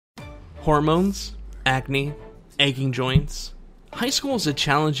Hormones, acne, aching joints. High school is a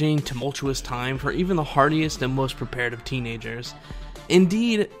challenging, tumultuous time for even the hardiest and most prepared of teenagers.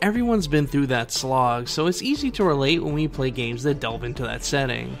 Indeed, everyone's been through that slog, so it's easy to relate when we play games that delve into that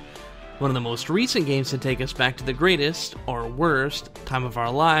setting. One of the most recent games to take us back to the greatest, or worst, time of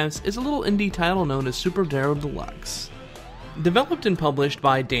our lives is a little indie title known as Super Daryl Deluxe. Developed and published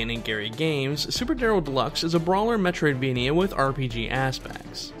by Dan and Gary Games, Super Daryl Deluxe is a brawler Metroidvania with RPG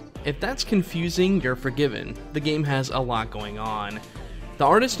aspects. If that's confusing, you're forgiven. The game has a lot going on. The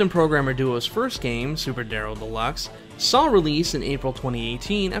artist and programmer duo's first game, Super Daryl Deluxe, saw release in April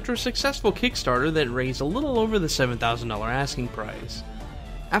 2018 after a successful Kickstarter that raised a little over the $7,000 asking price.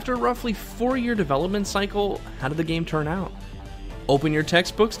 After a roughly 4-year development cycle, how did the game turn out? Open your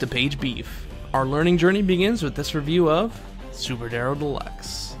textbooks to page beef. Our learning journey begins with this review of Super Daryl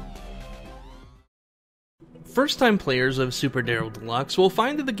Deluxe. First-time players of Super Daryl Deluxe will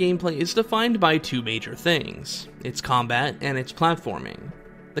find that the gameplay is defined by two major things: its combat and its platforming.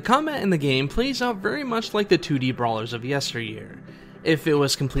 The combat in the game plays out very much like the 2D brawlers of yesteryear, if it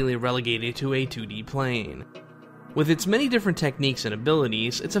was completely relegated to a 2D plane. With its many different techniques and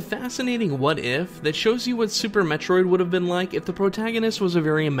abilities, it's a fascinating what-if that shows you what Super Metroid would have been like if the protagonist was a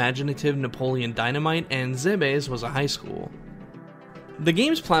very imaginative Napoleon Dynamite and Zebes was a high school. The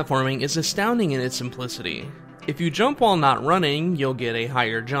game's platforming is astounding in its simplicity. If you jump while not running, you'll get a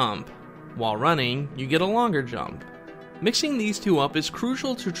higher jump. While running, you get a longer jump. Mixing these two up is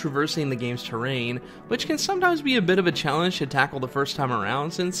crucial to traversing the game's terrain, which can sometimes be a bit of a challenge to tackle the first time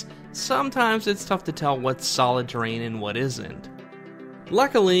around, since sometimes it's tough to tell what's solid terrain and what isn't.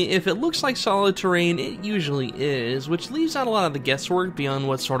 Luckily, if it looks like solid terrain, it usually is, which leaves out a lot of the guesswork beyond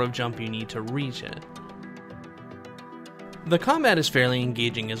what sort of jump you need to reach it. The combat is fairly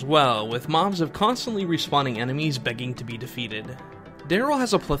engaging as well, with mobs of constantly respawning enemies begging to be defeated. Daryl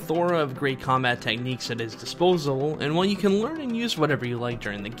has a plethora of great combat techniques at his disposal, and while you can learn and use whatever you like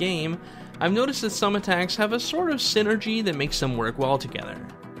during the game, I've noticed that some attacks have a sort of synergy that makes them work well together.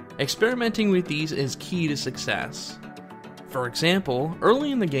 Experimenting with these is key to success. For example,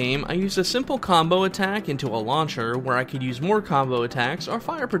 early in the game, I used a simple combo attack into a launcher where I could use more combo attacks or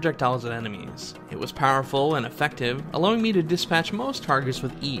fire projectiles at enemies. It was powerful and effective, allowing me to dispatch most targets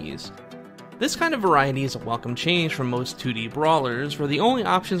with ease. This kind of variety is a welcome change from most 2D brawlers, where the only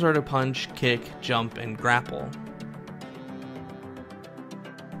options are to punch, kick, jump, and grapple.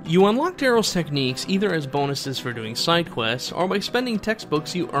 You unlock Daryl's techniques either as bonuses for doing side quests, or by spending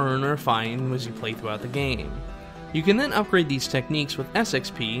textbooks you earn or find as you play throughout the game. You can then upgrade these techniques with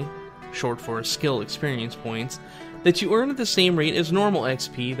SXP, short for Skill Experience Points, that you earn at the same rate as normal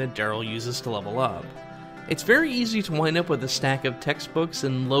XP that Daryl uses to level up. It's very easy to wind up with a stack of textbooks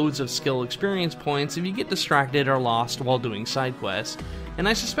and loads of skill experience points if you get distracted or lost while doing side quests, and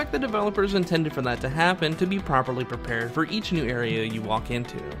I suspect the developers intended for that to happen to be properly prepared for each new area you walk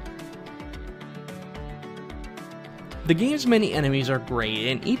into. The game's many enemies are great,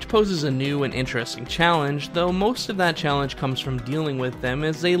 and each poses a new and interesting challenge, though most of that challenge comes from dealing with them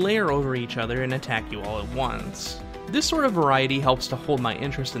as they layer over each other and attack you all at once. This sort of variety helps to hold my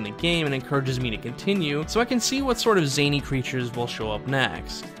interest in the game and encourages me to continue, so I can see what sort of zany creatures will show up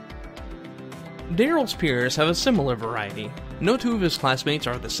next. Daryl's peers have a similar variety. No two of his classmates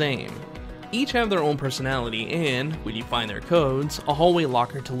are the same. Each have their own personality and, when you find their codes, a hallway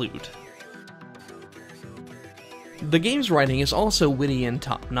locker to loot. The game's writing is also witty and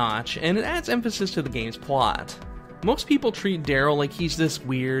top-notch, and it adds emphasis to the game's plot. Most people treat Daryl like he's this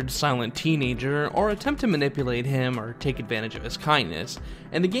weird, silent teenager, or attempt to manipulate him or take advantage of his kindness,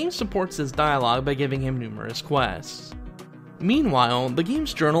 and the game supports this dialogue by giving him numerous quests. Meanwhile, the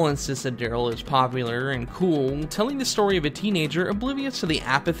game's journal insists that Daryl is popular and cool, telling the story of a teenager oblivious to the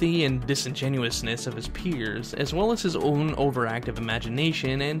apathy and disingenuousness of his peers, as well as his own overactive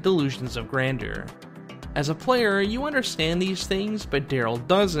imagination and delusions of grandeur. As a player, you understand these things, but Daryl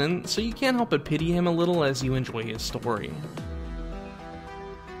doesn't, so you can't help but pity him a little as you enjoy his story.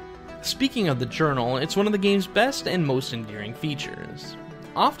 Speaking of the journal, it's one of the game's best and most endearing features.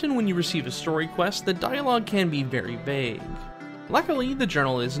 Often when you receive a story quest, the dialogue can be very vague. Luckily, the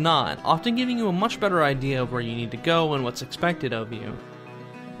journal is not, often giving you a much better idea of where you need to go and what's expected of you.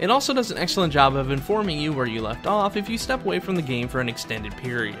 It also does an excellent job of informing you where you left off if you step away from the game for an extended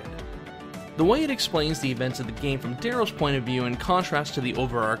period. The way it explains the events of the game from Daryl's point of view in contrast to the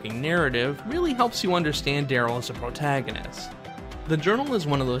overarching narrative really helps you understand Daryl as a protagonist. The journal is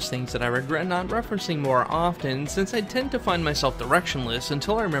one of those things that I regret not referencing more often, since I tend to find myself directionless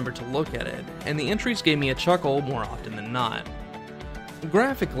until I remember to look at it, and the entries gave me a chuckle more often than not.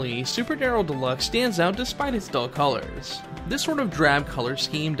 Graphically, Super Daryl Deluxe stands out despite its dull colors. This sort of drab color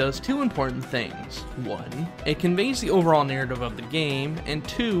scheme does two important things. One, it conveys the overall narrative of the game, and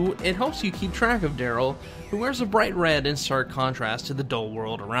two, it helps you keep track of Daryl, who wears a bright red in stark contrast to the dull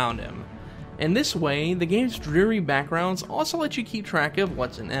world around him. In this way, the game's dreary backgrounds also let you keep track of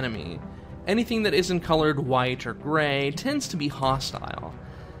what's an enemy. Anything that isn't colored white or gray tends to be hostile.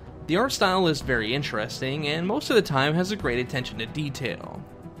 The art style is very interesting, and most of the time has a great attention to detail.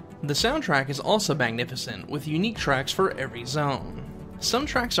 The soundtrack is also magnificent, with unique tracks for every zone. Some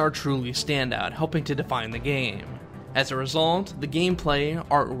tracks are truly standout, helping to define the game. As a result, the gameplay,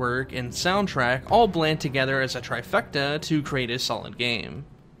 artwork, and soundtrack all blend together as a trifecta to create a solid game.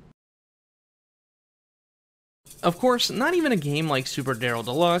 Of course, not even a game like Super Daryl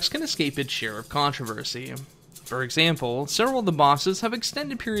Deluxe can escape its share of controversy. For example, several of the bosses have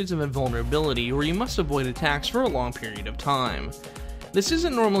extended periods of invulnerability where you must avoid attacks for a long period of time. This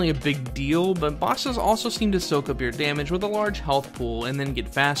isn't normally a big deal, but bosses also seem to soak up your damage with a large health pool and then get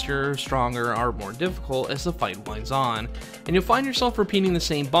faster, stronger, or more difficult as the fight winds on, and you'll find yourself repeating the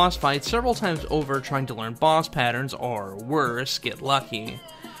same boss fight several times over trying to learn boss patterns or, worse, get lucky.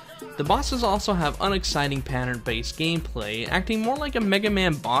 The bosses also have unexciting pattern-based gameplay, acting more like a Mega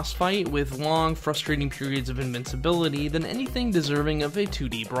Man boss fight with long, frustrating periods of invincibility than anything deserving of a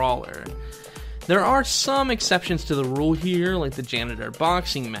 2D brawler. There are some exceptions to the rule here, like the janitor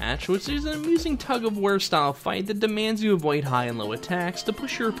boxing match, which is an amusing tug-of-war style fight that demands you avoid high and low attacks to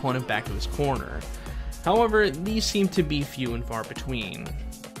push your opponent back to his corner. However, these seem to be few and far between.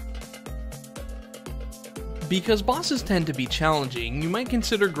 Because bosses tend to be challenging, you might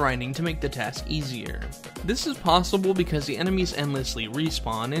consider grinding to make the task easier. This is possible because the enemies endlessly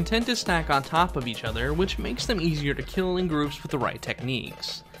respawn and tend to stack on top of each other, which makes them easier to kill in groups with the right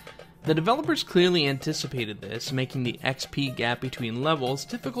techniques. The developers clearly anticipated this, making the XP gap between levels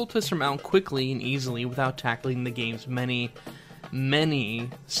difficult to surmount quickly and easily without tackling the game's many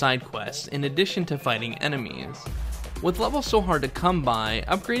side quests in addition to fighting enemies. With levels so hard to come by,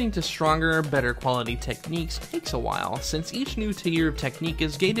 upgrading to stronger, better quality techniques takes a while, since each new tier of technique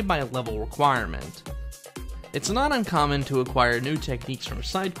is gated by a level requirement. It's not uncommon to acquire new techniques from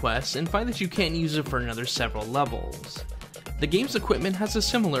side quests and find that you can't use it for another several levels. The game's equipment has a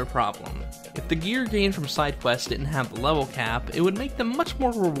similar problem. If the gear gained from side quests didn't have the level cap, it would make them much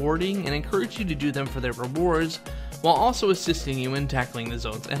more rewarding and encourage you to do them for their rewards, while also assisting you in tackling the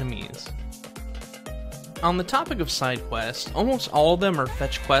zone's enemies. On the topic of side quests, almost all of them are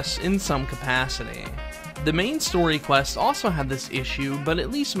fetch quests in some capacity. The main story quests also have this issue, but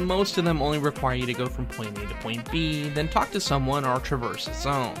at least most of them only require you to go from point A to point B, then talk to someone or traverse a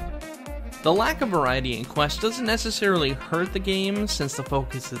zone. The lack of variety in quests doesn't necessarily hurt the game since the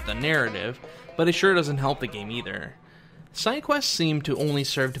focus is the narrative, but it sure doesn't help the game either. Side quests seem to only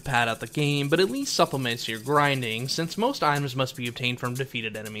serve to pad out the game, but at least supplements your grinding, since most items must be obtained from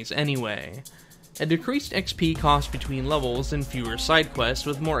defeated enemies anyway. A decreased XP cost between levels and fewer side quests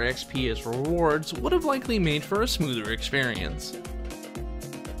with more XP as rewards would have likely made for a smoother experience.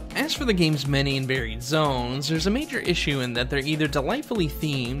 As for the game's many and varied zones, there's a major issue in that they're either delightfully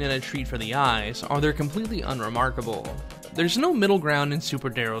themed and a treat for the eyes, or they're completely unremarkable. There's no middle ground in Super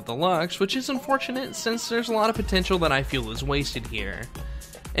Daryl Deluxe, which is unfortunate since there's a lot of potential that I feel is wasted here.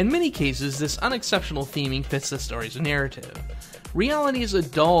 In many cases, this unexceptional theming fits the story's narrative. Reality is a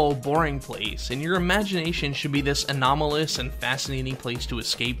dull, boring place, and your imagination should be this anomalous and fascinating place to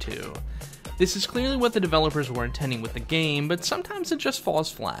escape to. This is clearly what the developers were intending with the game, but sometimes it just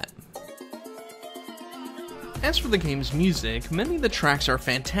falls flat. As for the game's music, many of the tracks are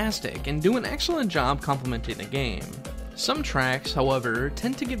fantastic and do an excellent job complementing the game. Some tracks, however,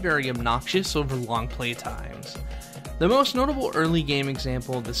 tend to get very obnoxious over long playtimes. The most notable early game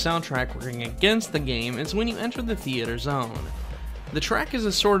example of the soundtrack working against the game is when you enter the theater zone. The track is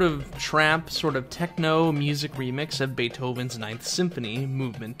a sort of trap, sort of techno music remix of Beethoven's Ninth Symphony,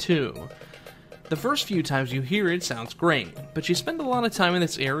 Movement 2. The first few times you hear it sounds great, but you spend a lot of time in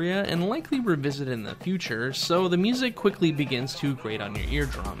this area and likely revisit it in the future, so the music quickly begins to grate on your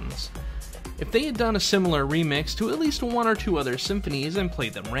eardrums. If they had done a similar remix to at least one or two other symphonies and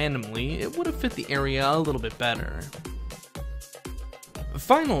played them randomly, it would have fit the area a little bit better.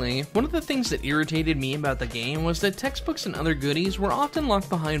 Finally, one of the things that irritated me about the game was that textbooks and other goodies were often locked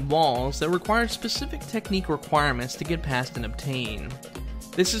behind walls that required specific technique requirements to get past and obtain.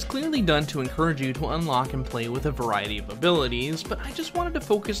 This is clearly done to encourage you to unlock and play with a variety of abilities, but I just wanted to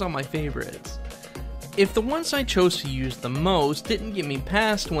focus on my favorites. If the ones I chose to use the most didn't get me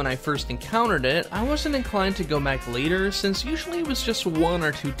past when I first encountered it, I wasn't inclined to go back later since usually it was just one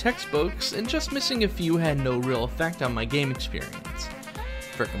or two textbooks and just missing a few had no real effect on my game experience.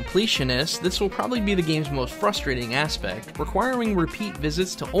 for completionists, this will probably be the game's most frustrating aspect, requiring repeat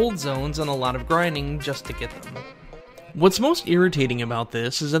visits to old zones and a lot of grinding just to get them. What's most irritating about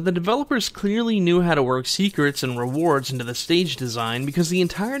this is that the developers clearly knew how to work secrets and rewards into the stage design because the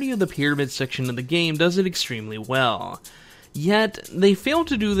entirety of the pyramid section of the game does it extremely well. Yet, they fail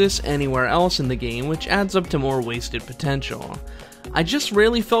to do this anywhere else in the game, which adds up to more wasted potential. I just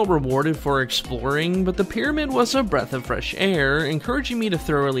rarely felt rewarded for exploring, but the pyramid was a breath of fresh air, encouraging me to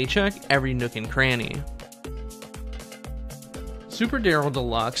thoroughly check every nook and cranny. Super Daryl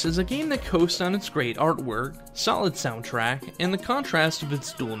Deluxe is a game that coasts on its great artwork, solid soundtrack, and the contrast of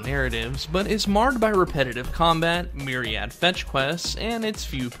its dual narratives, but is marred by repetitive combat, myriad fetch quests, and its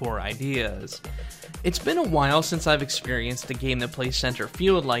few poor ideas. It's been a while since I've experienced a game that plays center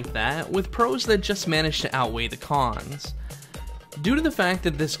field like that, with pros that just manage to outweigh the cons. Due to the fact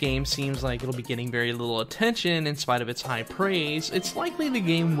that this game seems like it'll be getting very little attention in spite of its high praise, it's likely the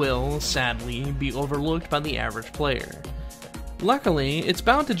game will, sadly, be overlooked by the average player. Luckily, it's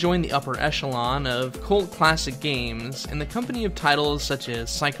bound to join the upper echelon of cult classic games in the company of titles such as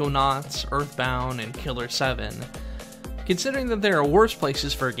Psychonauts, Earthbound, and Killer 7. Considering that there are worse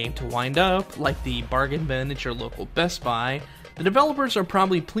places for a game to wind up, like the bargain bin at your local Best Buy, the developers are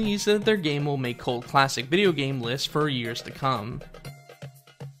probably pleased that their game will make cult classic video game lists for years to come.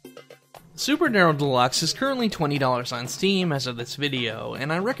 Super Daryl Deluxe is currently $20 on Steam as of this video,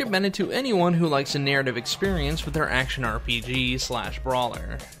 and I recommend it to anyone who likes a narrative experience with their action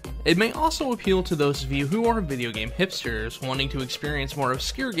RPG/brawler. It may also appeal to those of you who are video game hipsters wanting to experience more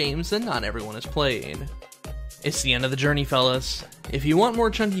obscure games that not everyone has played. It's the end of the journey, fellas. If you want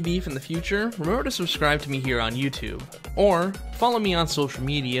more Chunky Beef in the future, remember to subscribe to me here on YouTube, or follow me on social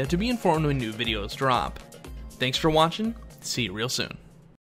media to be informed when new videos drop. Thanks for watching, see you real soon.